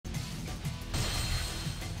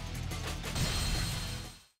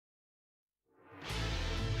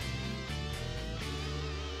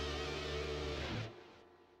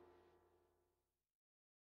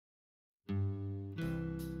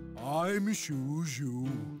I'm Xu Zhu.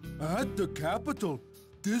 At the capital,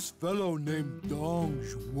 this fellow named Tong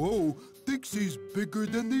thinks he's bigger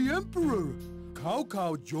than the emperor. Cao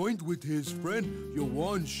Cao joined with his friend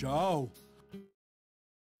Yuan Shao.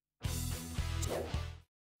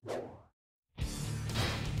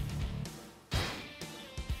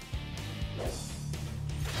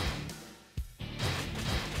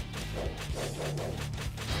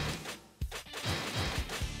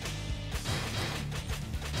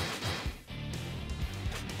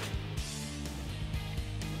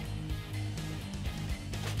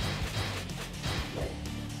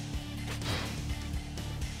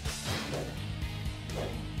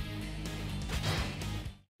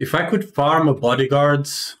 If I could farm a bodyguard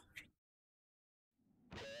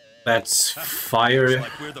that's fire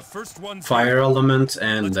element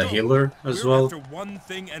and a healer as well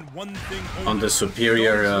on the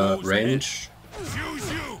superior range. Xu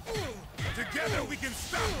Zhu! Together we can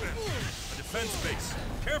stop them! A defense base.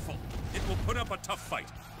 Careful, it will put up a tough fight.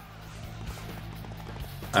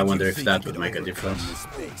 I wonder if that would make a difference.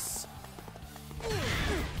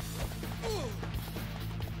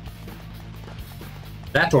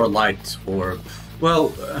 That or light orb. Well,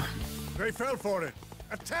 They fell for it.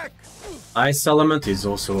 Attack! ice element is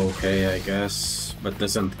also okay, I guess, but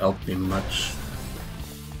doesn't help me much.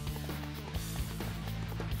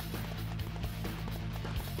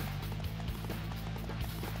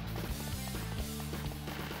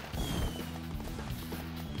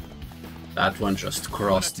 That one just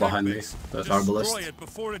crossed behind me, that arbalist. Destroy it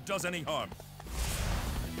before it does any harm.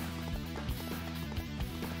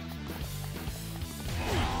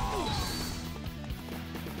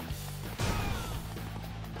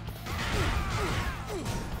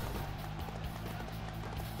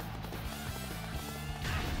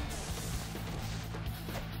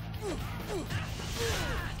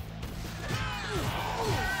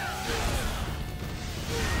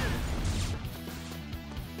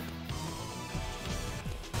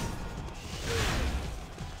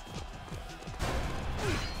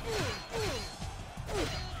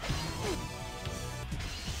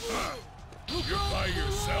 You're by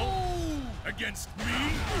yourself? Against me?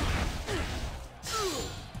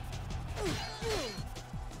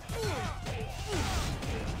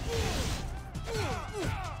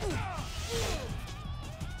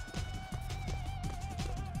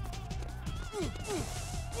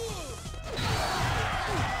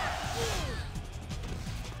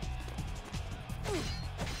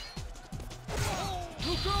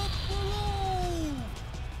 Look out below!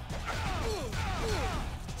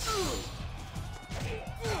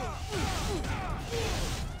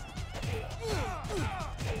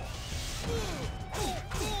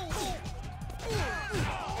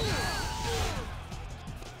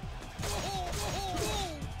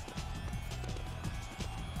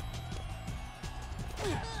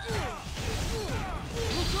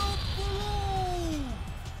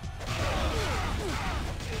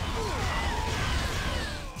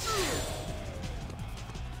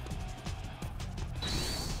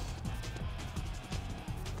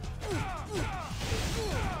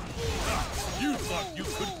 You thought you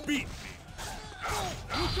could beat me?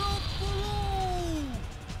 Look out below!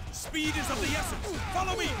 Speed is of the essence.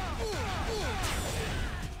 Follow me!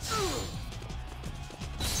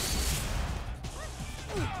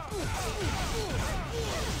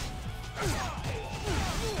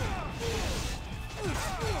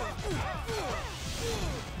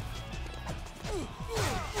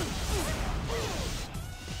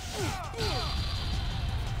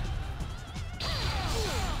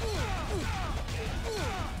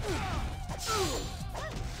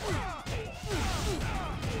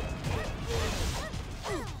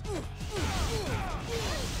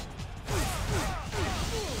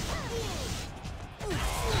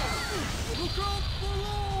 Look out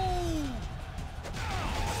below!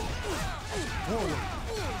 Forward!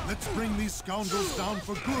 Let's bring these scoundrels down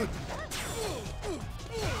for good!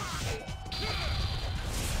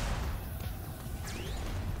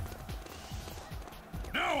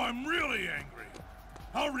 Now I'm really angry.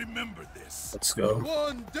 I'll remember this. Let's go.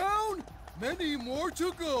 One down, many more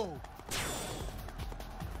to go!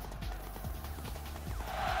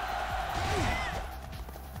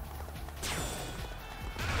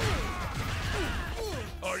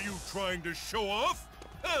 Are you trying to show off?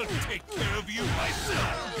 I'll take care of you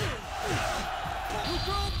myself. Look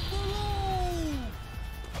out below!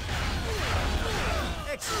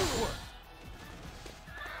 Excellent work.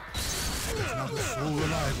 There's not a soul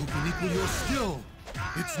alive who can equal your skill!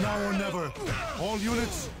 It's now or never! All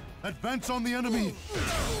units, advance on the enemy!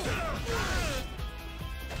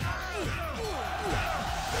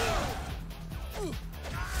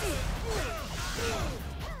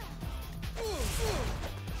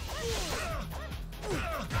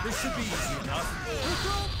 should be easy enough. Look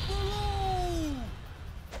out below!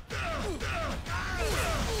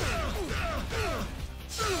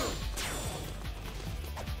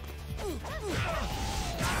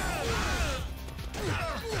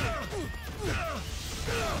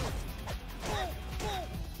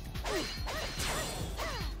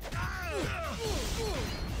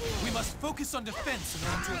 We must focus on defense in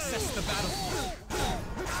order to assess the battlefield.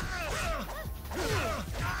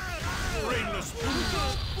 Brainless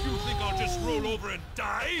brute! You think I'll just roll over and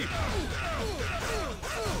die?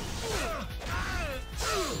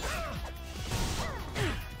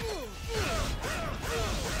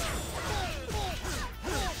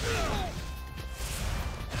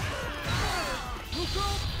 Look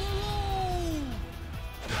out below!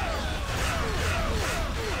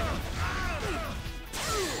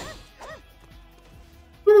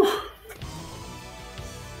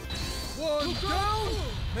 One down,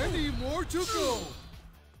 many more to go.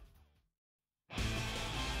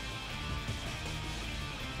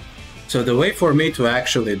 So the way for me to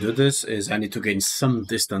actually do this is I need to gain some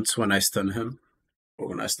distance when I stun him, or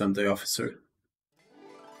when I stun the officer.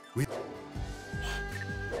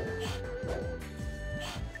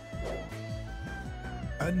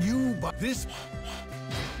 And you, but this...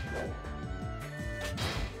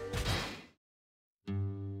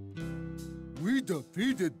 We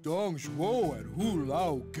defeated Dong Zhuo at Hu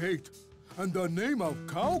Lao Gate, and the name of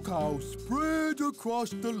Cao Cao spread across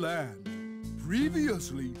the land.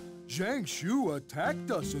 Previously, Zhang Xu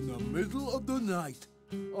attacked us in the middle of the night.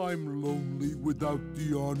 I'm lonely without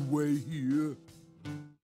the Anwei here.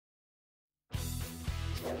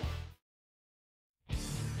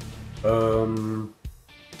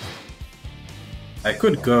 I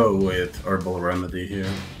could go with Herbal Remedy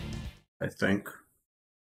here, I think.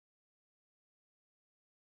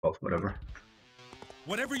 Well, whatever.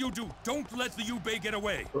 Whatever you do, don't let the Yubei get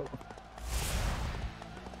away.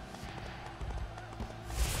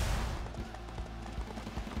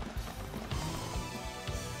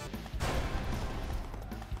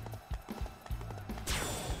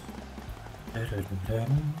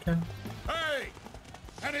 Hey!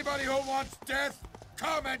 Anybody who wants death,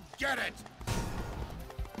 come and get it!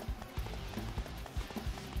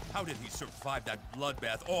 How did he survive that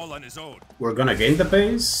bloodbath all on his own? We're gonna gain the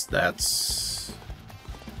base? That's...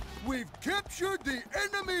 We've captured the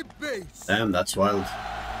enemy base! Damn, that's wild.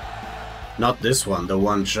 Not this one, the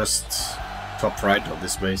one just top right of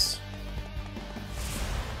this base.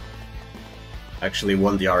 Actually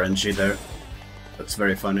won the RNG there. That's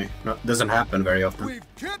very funny. No, doesn't happen very often.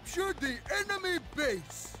 We've captured the enemy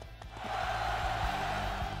base!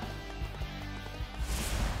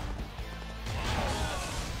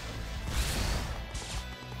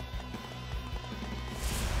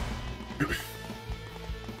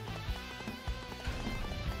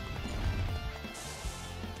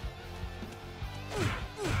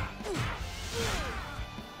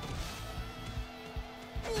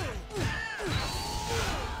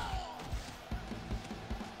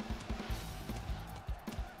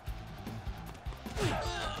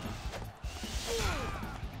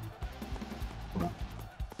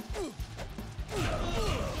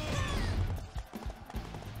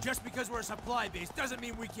 Just because we're a supply base doesn't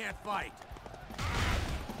mean we can't fight.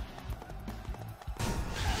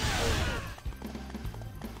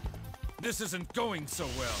 This isn't going so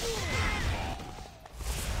well.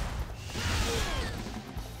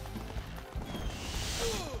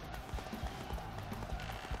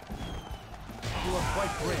 You are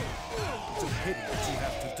quite brave. It's a pity that you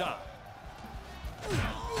have to die.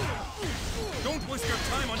 Don't waste your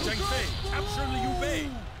time on Chang Fei. Capture Liu Bei.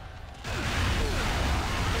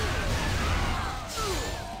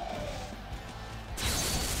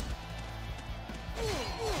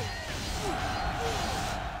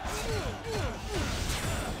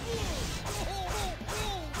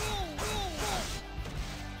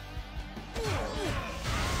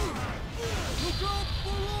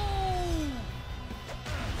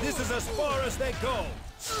 This is as far as they go.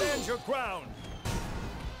 Stand your ground.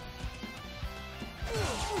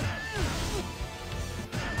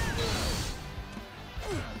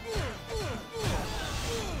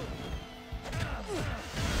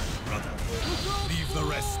 Brother, leave the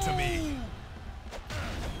rest to me.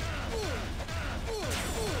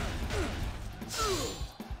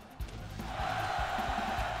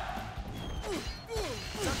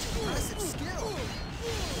 Such impressive skill.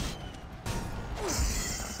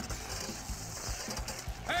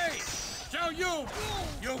 Hey! Xiao Yu!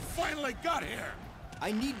 You finally got here!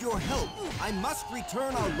 I need your help. I must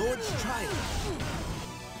return our Lord's Triumph.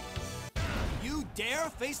 You dare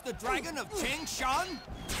face the dragon of Chang Shan?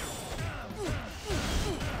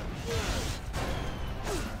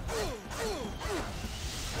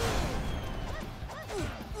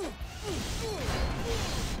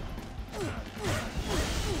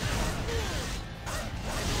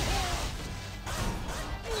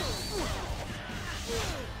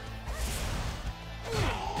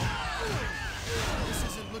 This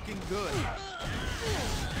isn't looking good.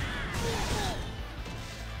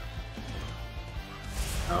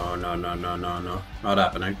 Oh, no, no, no, no, no. Not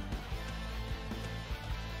happening.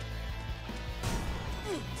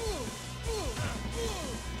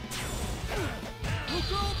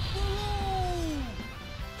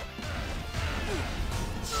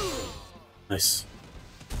 Nice.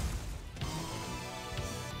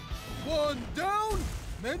 One down,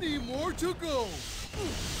 many more to go.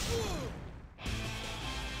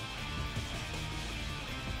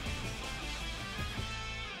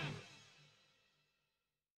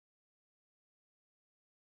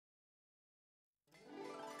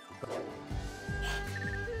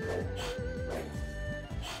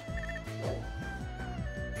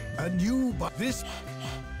 A new but this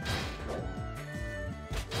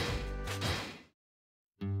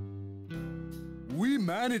We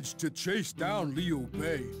managed to chase down Liu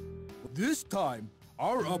Bei. This time,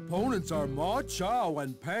 our opponents are Ma Chao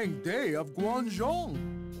and Pang De of Guangzhong.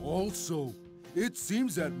 Also, it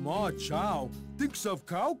seems that Ma Chao thinks of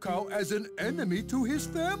Cao Cao as an enemy to his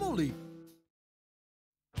family.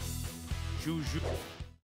 Xu Zhu.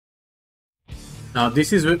 Now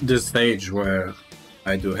this is the stage where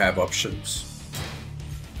I do have options.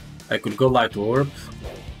 I could go Light Orb.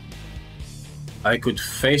 I could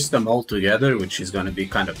face them all together, which is going to be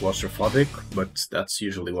kind of claustrophobic, but that's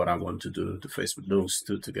usually what I want to do, to face those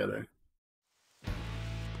two together.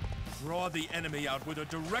 Draw the enemy out with a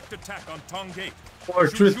direct attack on Tong Gate. Or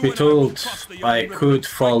Xu truth Zhu be and I will told, cross the I river could and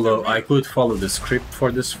strike their rear. follow the script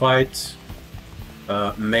for this fight,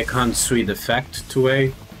 make Han Sui defect to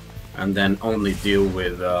A, and then only deal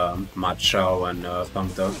with Ma Chao and Pang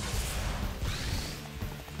De.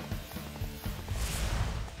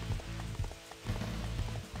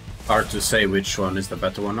 Hard to say which one is the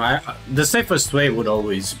better one. The safest way would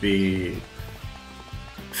always be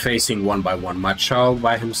facing one by one Ma Chao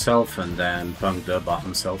by himself and then Pang De by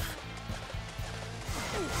himself.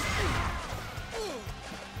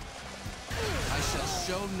 I shall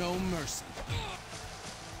show no mercy.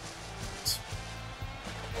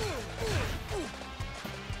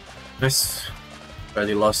 Nice.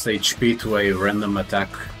 Already lost HP to a random attack.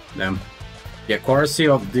 Damn. The accuracy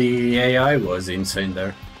of the AI was insane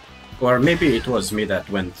there. Or maybe it was me that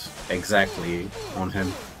went exactly on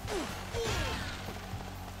him.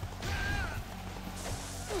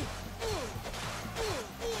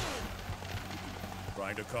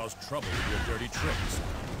 Trying to cause trouble with your dirty tricks.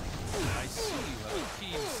 I see you have a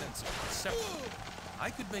keen sense of perception. I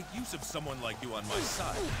could make use of someone like you on my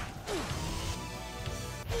side.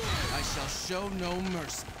 I shall show no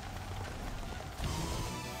mercy.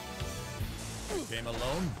 You came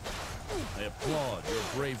alone? I applaud your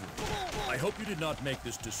bravery. I hope you did not make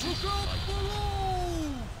this decision lightly.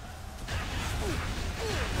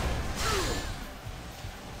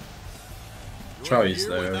 Chao is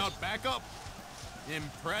there. Without backup?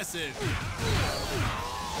 Impressive.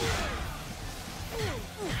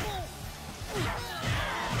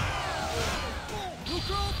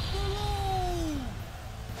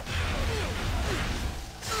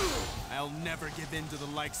 I'll never give in to the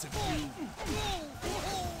likes of you.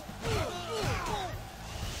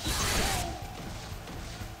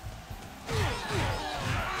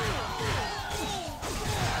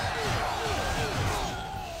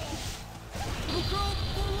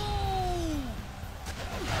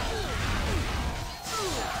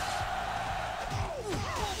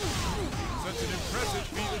 Such an impressive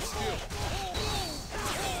feat of skill.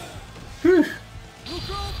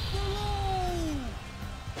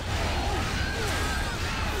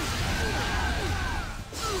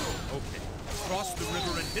 Okay, cross the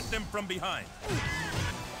river and hit them from behind.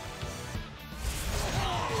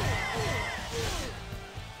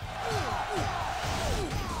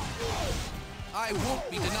 I won't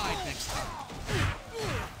be denied next time.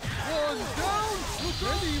 One down,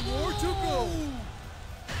 many more to go.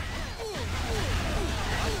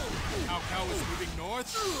 Cao Cao is moving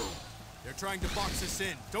north. They're trying to box us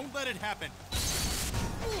in. Don't let it happen.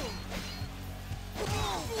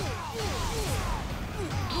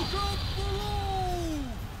 Look out below!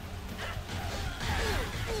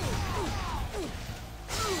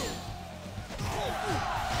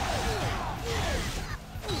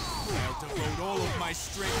 I'll devote all of my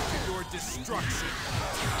strength to your destruction.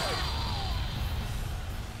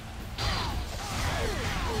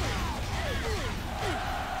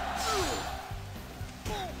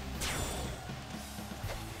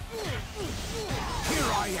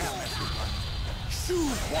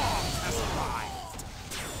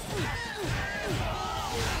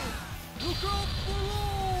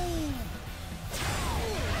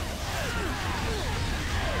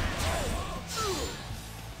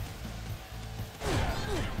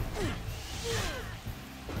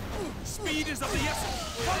 Speed is of the essence.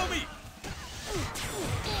 Follow me.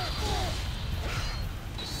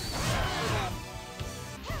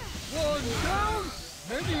 One down,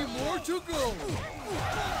 many more to go.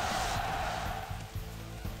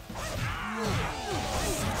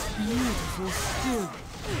 Such beautiful skill.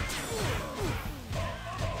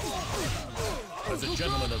 As a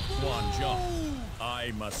gentleman of Guanzhong,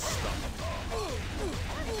 I must stop.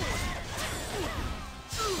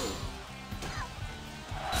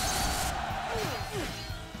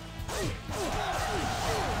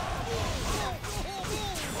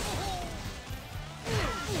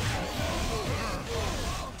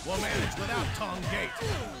 We'll manage without Tong Gate.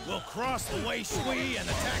 We'll cross the Wei Shui and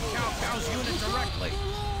attack Cao Cao's unit directly.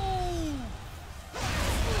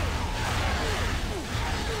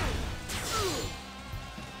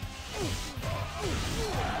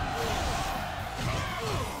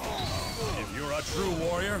 If you're a true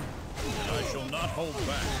warrior, then I shall not hold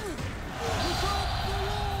back.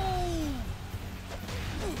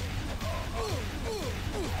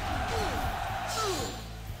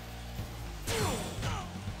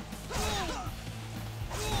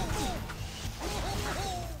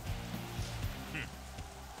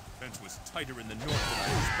 Fence was tighter in the north than I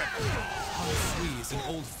expected. Han Sui is an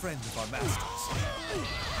old friend of our master's.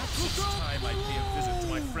 It's time I pay a visit to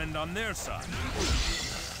my friend on their side.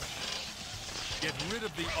 Get rid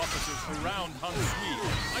of the officers around Han Sui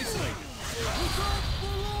and isolate him.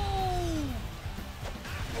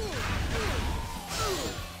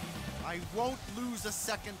 I won't lose a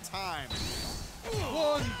second time.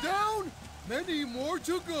 One down, many more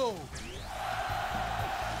to go.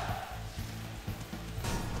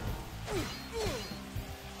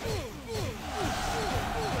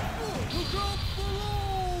 Look out below!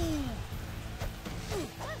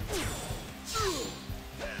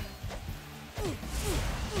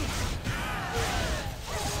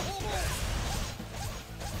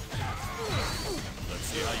 Let's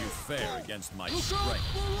see how you fare against my strength.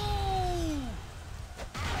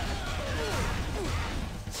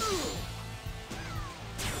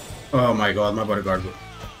 Oh my god, my bodyguard.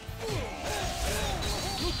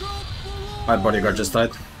 My bodyguard just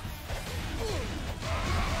died. Trying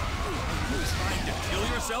to kill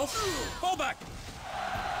yourself? Fall back!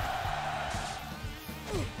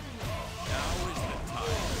 Now is the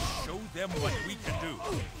time to show them what we can do.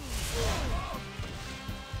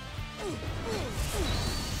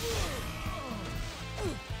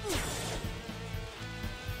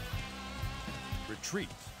 Retreat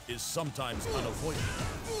is sometimes unavoidable.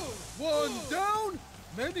 One down,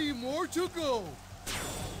 many more to go.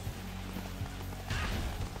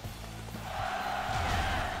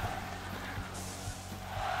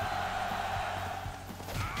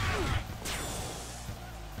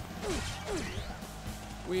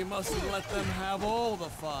 We mustn't let them have all the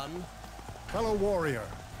fun. Fellow warrior,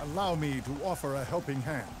 allow me to offer a helping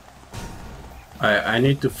hand. I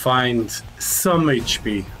need to find some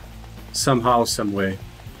HP. Somehow, some way.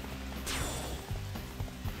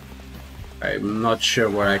 I'm not sure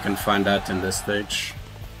where I can find that in this stage.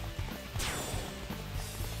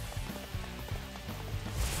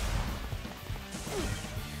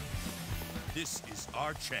 This is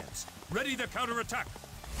our chance. Ready to counterattack.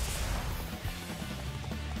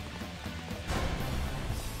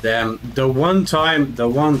 Damn, the one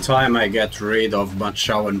time I get rid of Ma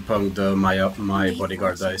Chao and Peng, my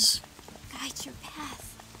bodyguard dies. Guide your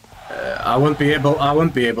path. I won't be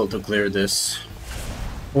able to clear this.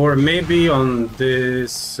 Or maybe on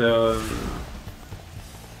this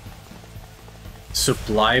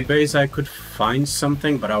supply base I could find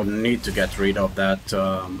something, but I would need to get rid of that.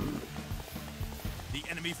 The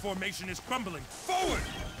enemy formation is crumbling. Forward!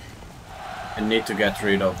 I need to get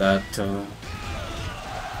rid of that.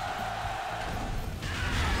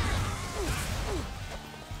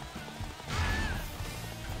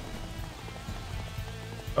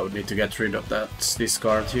 I would need to get rid of that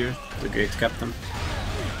discard here, the gate captain.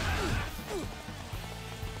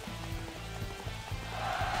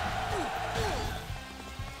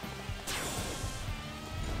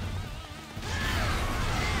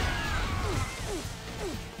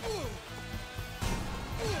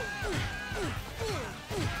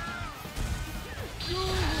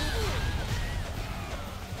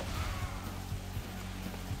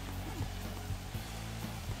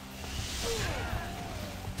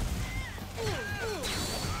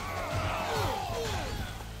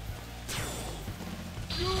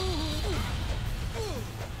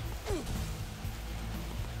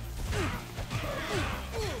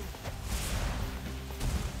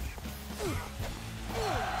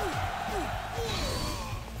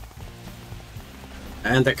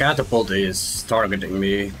 And the catapult is targeting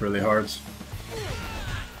me really hard.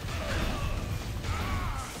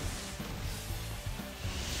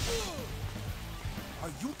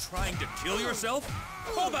 Are you trying to kill yourself?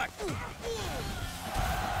 Fall back!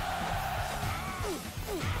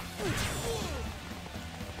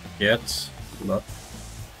 Yet, look.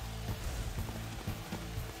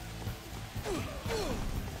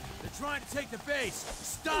 They're trying to take the base.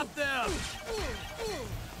 Stop them!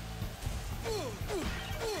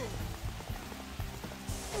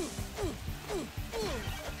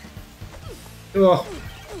 Oh,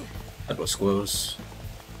 that was close.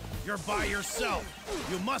 You're by yourself.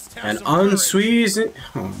 You must have And some courage. unsqueezing.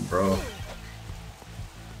 Oh, bro.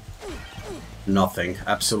 Nothing.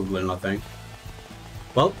 Absolutely nothing.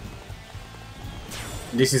 Well,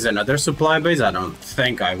 this is another supply base. I don't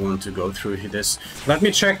think I want to go through this. Let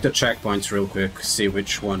me check the checkpoints real quick. See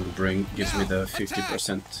which one gives me the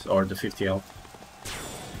 50% or the 50 health.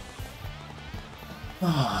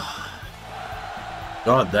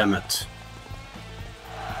 God damn it.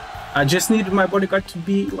 I just need my bodyguard to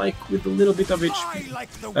be like with a little bit of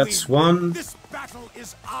HP. That's one. This battle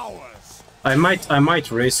is ours. I might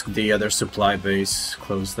risk the other supply base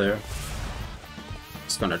close there.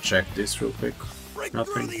 Just gonna check this real quick.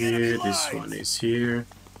 Nothing here. This one is here.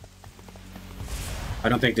 I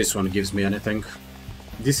don't think this one gives me anything.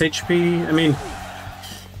 This HP, I mean,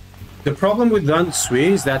 the problem with Sui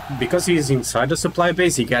is that because he's inside the supply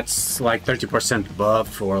base, he gets like 30%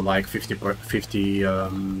 buff or like 50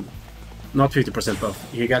 not 50%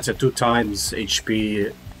 buff. He gets a 2 times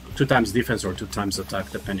HP, 2 times defense or 2 times attack,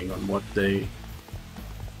 depending on what the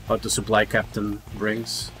supply captain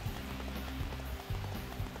brings.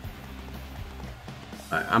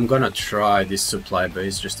 I'm gonna try this supply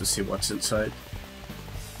base just to see what's inside.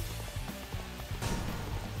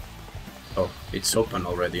 Oh, it's open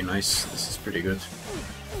already. Nice. This is pretty good.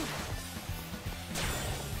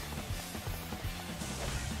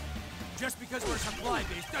 Just because we're supply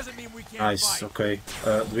base doesn't mean we can't Nice. fight. Okay.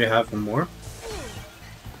 Do we have one more?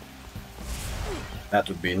 That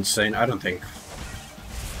would be insane. I don't think.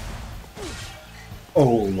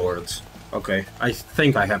 Oh lord. Okay. I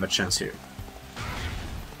think I have a chance here.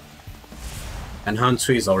 And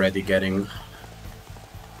Hansui is already getting.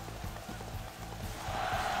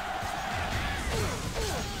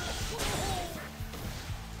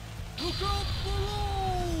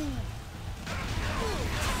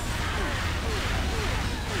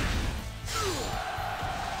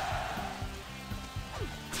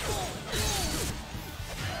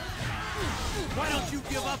 Why don't you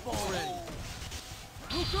give up already?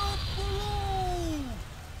 Look up below!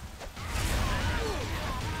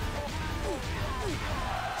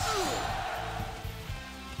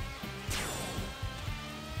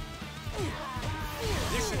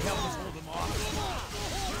 This should help us hold them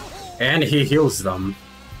off. And he heals them.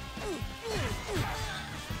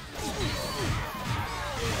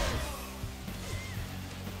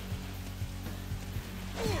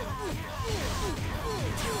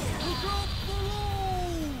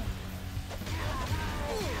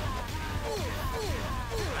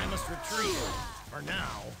 I must retreat for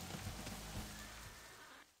now.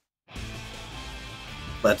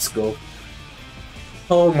 Let's go.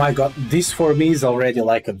 Oh my god, this for me is already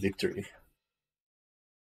like a victory.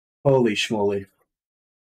 Holy schmoly.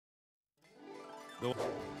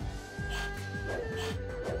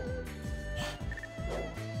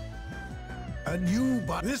 A new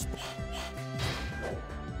but this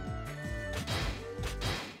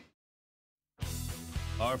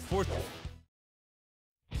Our fourth.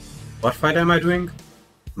 What fight am I doing?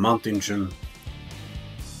 Mountain Jun.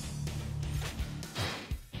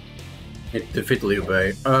 Defeat Liu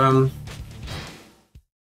Bei.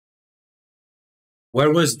 Where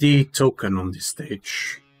was the token on this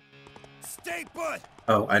stage? Stay put.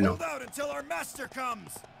 Oh, I know. Hold out until our master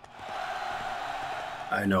comes.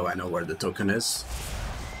 I know where the token is.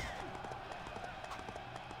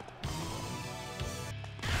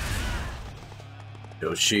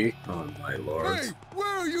 Yoshi, oh my lord. Hey, where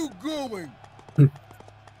are you going?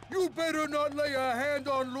 You better not lay a hand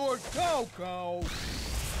on Lord Cao Cao.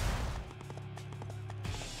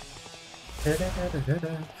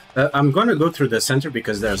 I'm gonna go through the center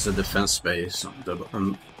because there's a defense base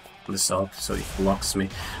on the south, so it blocks me.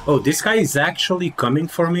 Oh, this guy is actually coming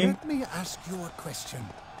for me? Let me ask you a question.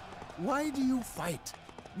 Why do you fight?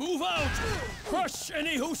 Move out! Crush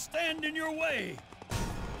any who stand in your way!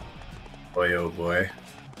 Boy, oh boy.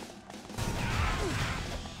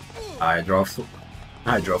 I draw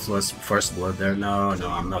first blood there. No,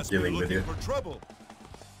 I'm not dealing with you. For trouble.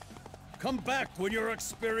 Come back when your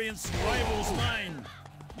experienced rival's mine!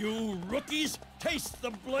 You rookies, taste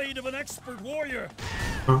the blade of an expert warrior!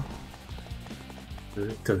 Huh?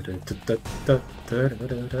 Come and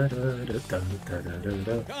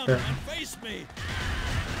face me!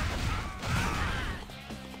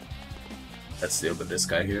 Let's deal with this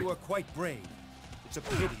guy here. You are quite brave. It's a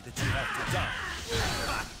pity that you have to die.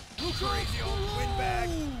 Ha! Crazy old windbag!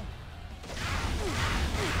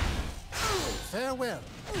 Farewell.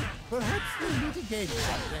 Perhaps we'll meet again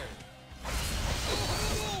someday.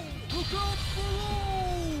 Look out below!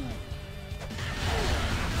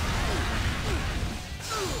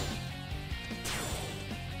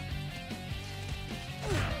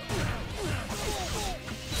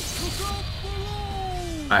 Look out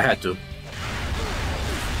below! I had to.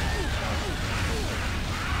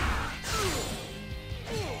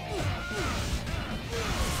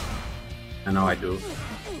 And now I do. Look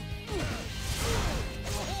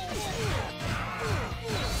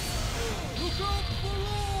out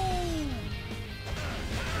below!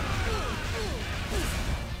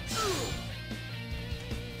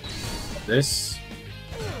 This.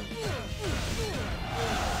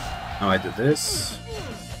 Now I do this.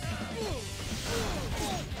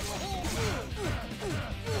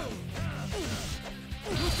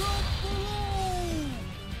 Look out below!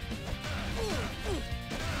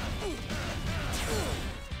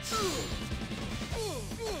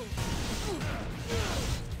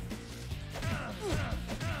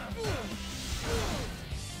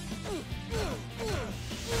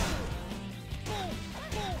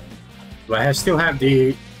 Do I still have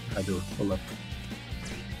the... I do. Hold up.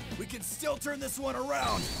 We can still turn this one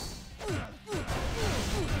around. Look out below!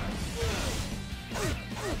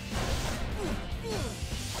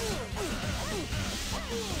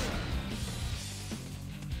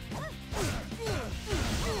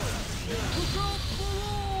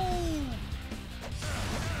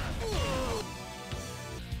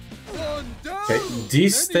 One down. Okay,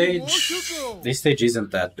 Many more to go. this stage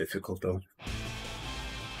isn't that difficult though.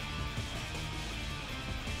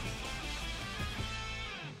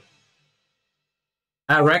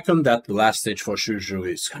 I reckon that the last stage for Xu Zhu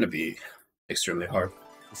is gonna be extremely hard.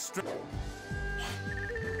 If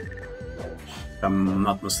I'm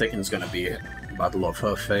not mistaken, it's gonna be Battle of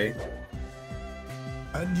Hefei.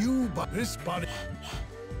 A new this body.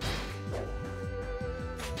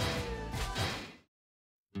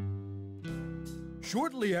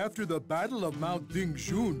 Shortly after the Battle of Mount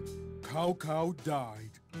Dingxun, Cao Cao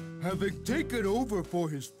died. Having taken over for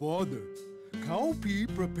his father, Cao Pi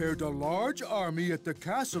prepared a large army at the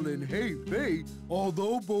castle in Hefei,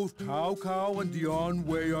 although both Cao Cao and Dian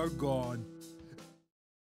Wei are gone.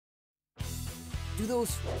 Do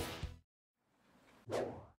those...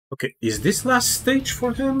 Okay, is this last stage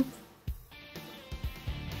for him?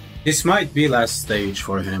 This might be last stage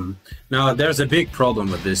for him. Now, there's a big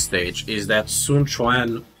problem with this stage, is that Sun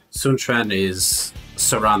Quan is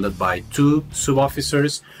surrounded by 2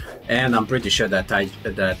 sub-officers, and I'm pretty sure that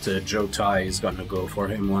Zhou Tai is gonna go for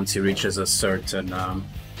him once he reaches a certain...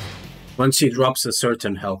 once he drops a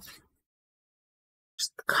certain health.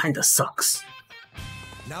 Just kinda sucks.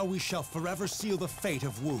 Now we shall forever seal the fate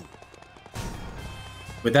of Wu.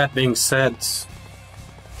 With that being said,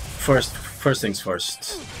 first things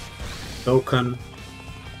first. Token.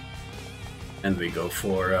 And we go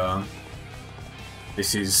for...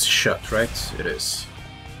 this is shut, right? It is.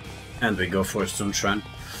 And we go for Sun Quan.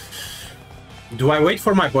 Do I wait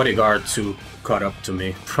for my bodyguard to cut up to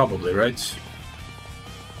me? Probably, right?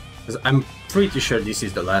 Because I'm pretty sure this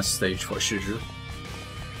is the last stage for Xu Zhu.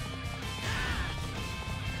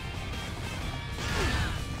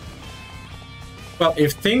 Well,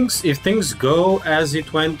 if things go as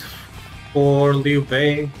it went for Liu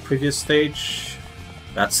Bei previous stage,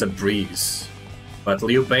 that's a breeze. But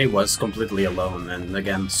Liu Bei was completely alone, and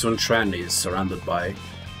again, Sun Quan is surrounded by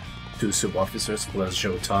 2 sub-officers plus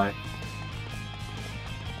Zhou Tai.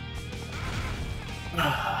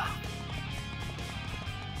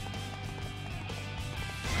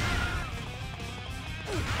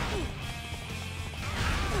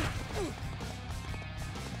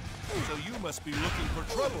 So you must be looking for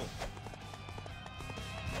trouble.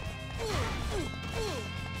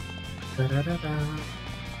 Da-da-da-da.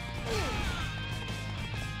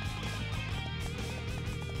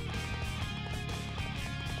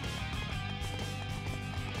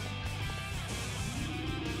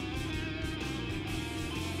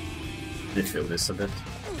 I feel this a bit.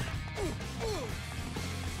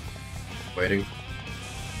 Waiting.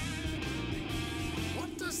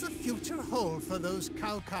 What does the future hold for those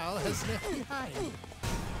Cao Cao has left behind?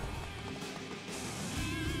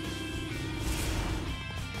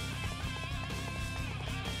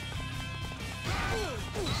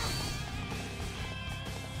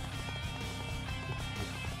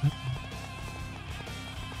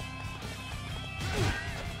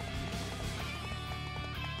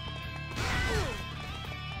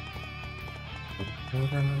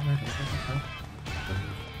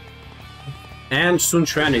 And Sun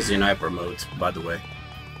Quan is in hyper mode, by the way.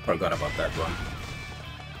 Forgot about that one.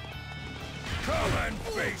 Come and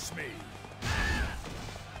face me!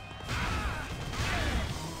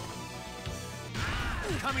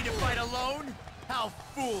 Coming to fight alone? How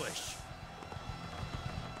foolish!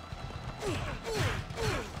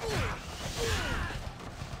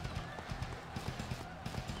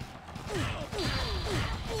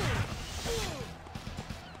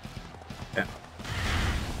 Yeah.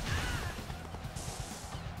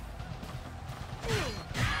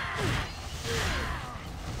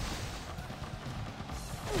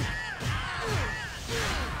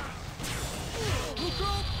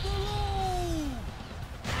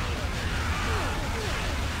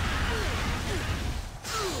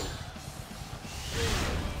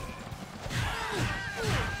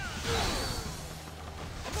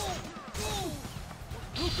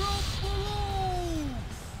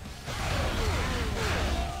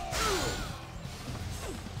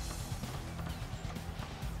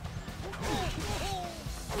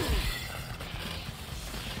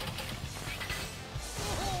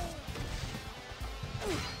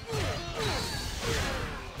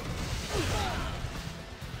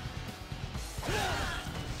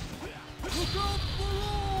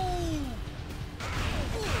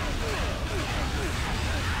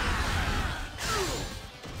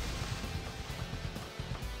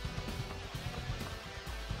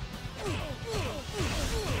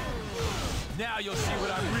 Now you'll see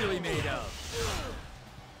what I'm really made of.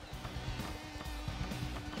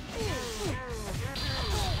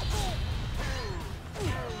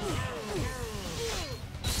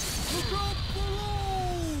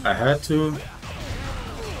 I had to.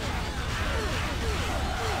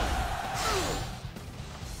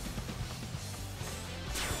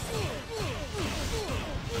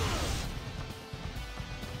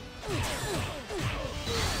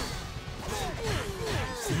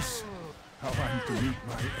 Is this how I'm to meet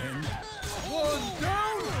my end? One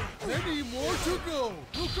down! Many more to go!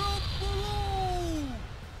 Look out below!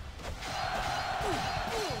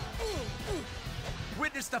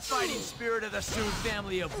 Witness the fighting spirit of the Xu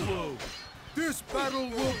family of Blue. This battle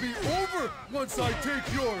will be over once I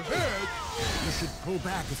take your head! You should pull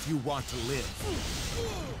back if you want to live.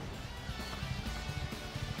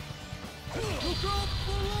 Look out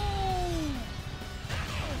below!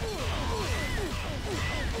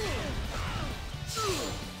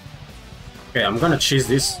 Okay, I'm gonna cheese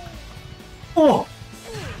this. Oh!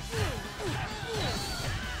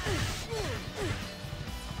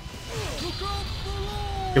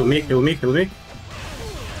 Kill me, kill me, kill me.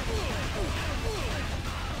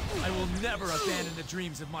 I will never abandon the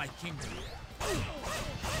dreams of my kingdom.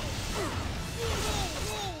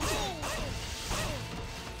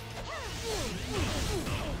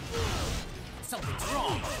 Something's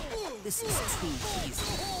wrong. This is too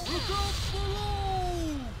easy. Look out below!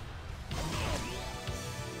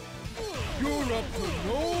 You're up to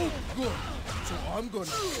no good, so I'm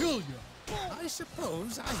gonna kill you. I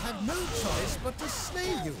suppose I have no choice but to slay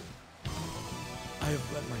you. I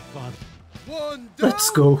have let my father. One down, Let's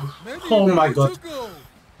go. many Oh my more god. to go.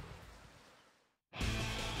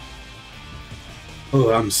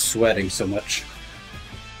 Oh, I'm sweating so much.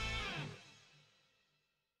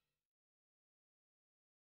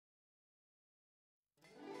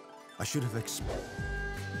 I should have expected.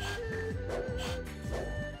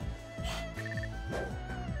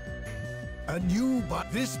 A new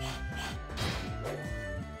but this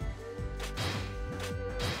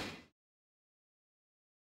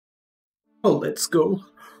Oh, let's go.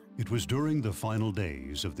 It was during the final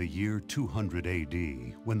days of the year 200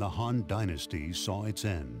 AD when the Han Dynasty saw its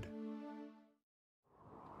end.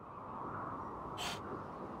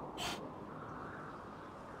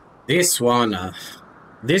 This one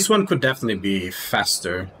could definitely be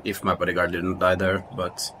faster if my bodyguard didn't die there,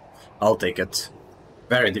 but I'll take it.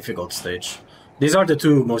 Very difficult stage. These are the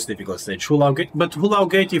two most difficult stages. Hulao Gate, but Hulao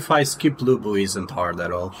Gate, if I skip Lubu, isn't hard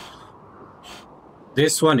at all.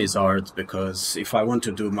 This one is hard because if I want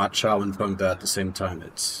to do Machao and Pengda at the same time,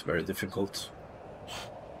 it's very difficult.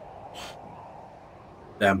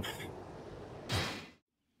 Damn.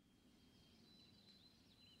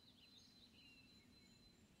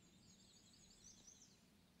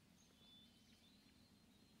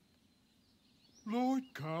 Lord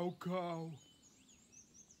Cao Cao,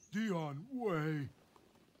 Dion Wei,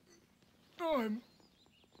 I'm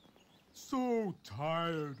so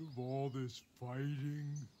tired of all this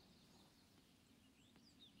fighting.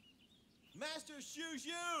 Master Xu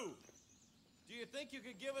Zhu! Do you think you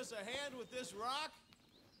could give us a hand with this rock?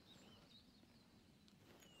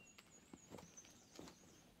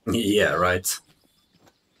 Yeah, right.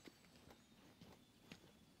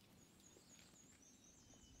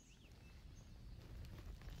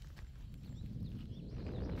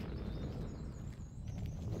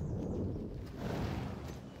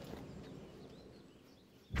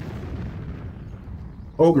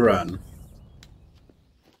 Home run.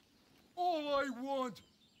 All I want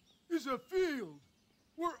is a field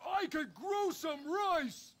where I can grow some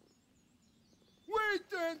rice. Wait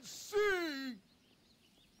and see!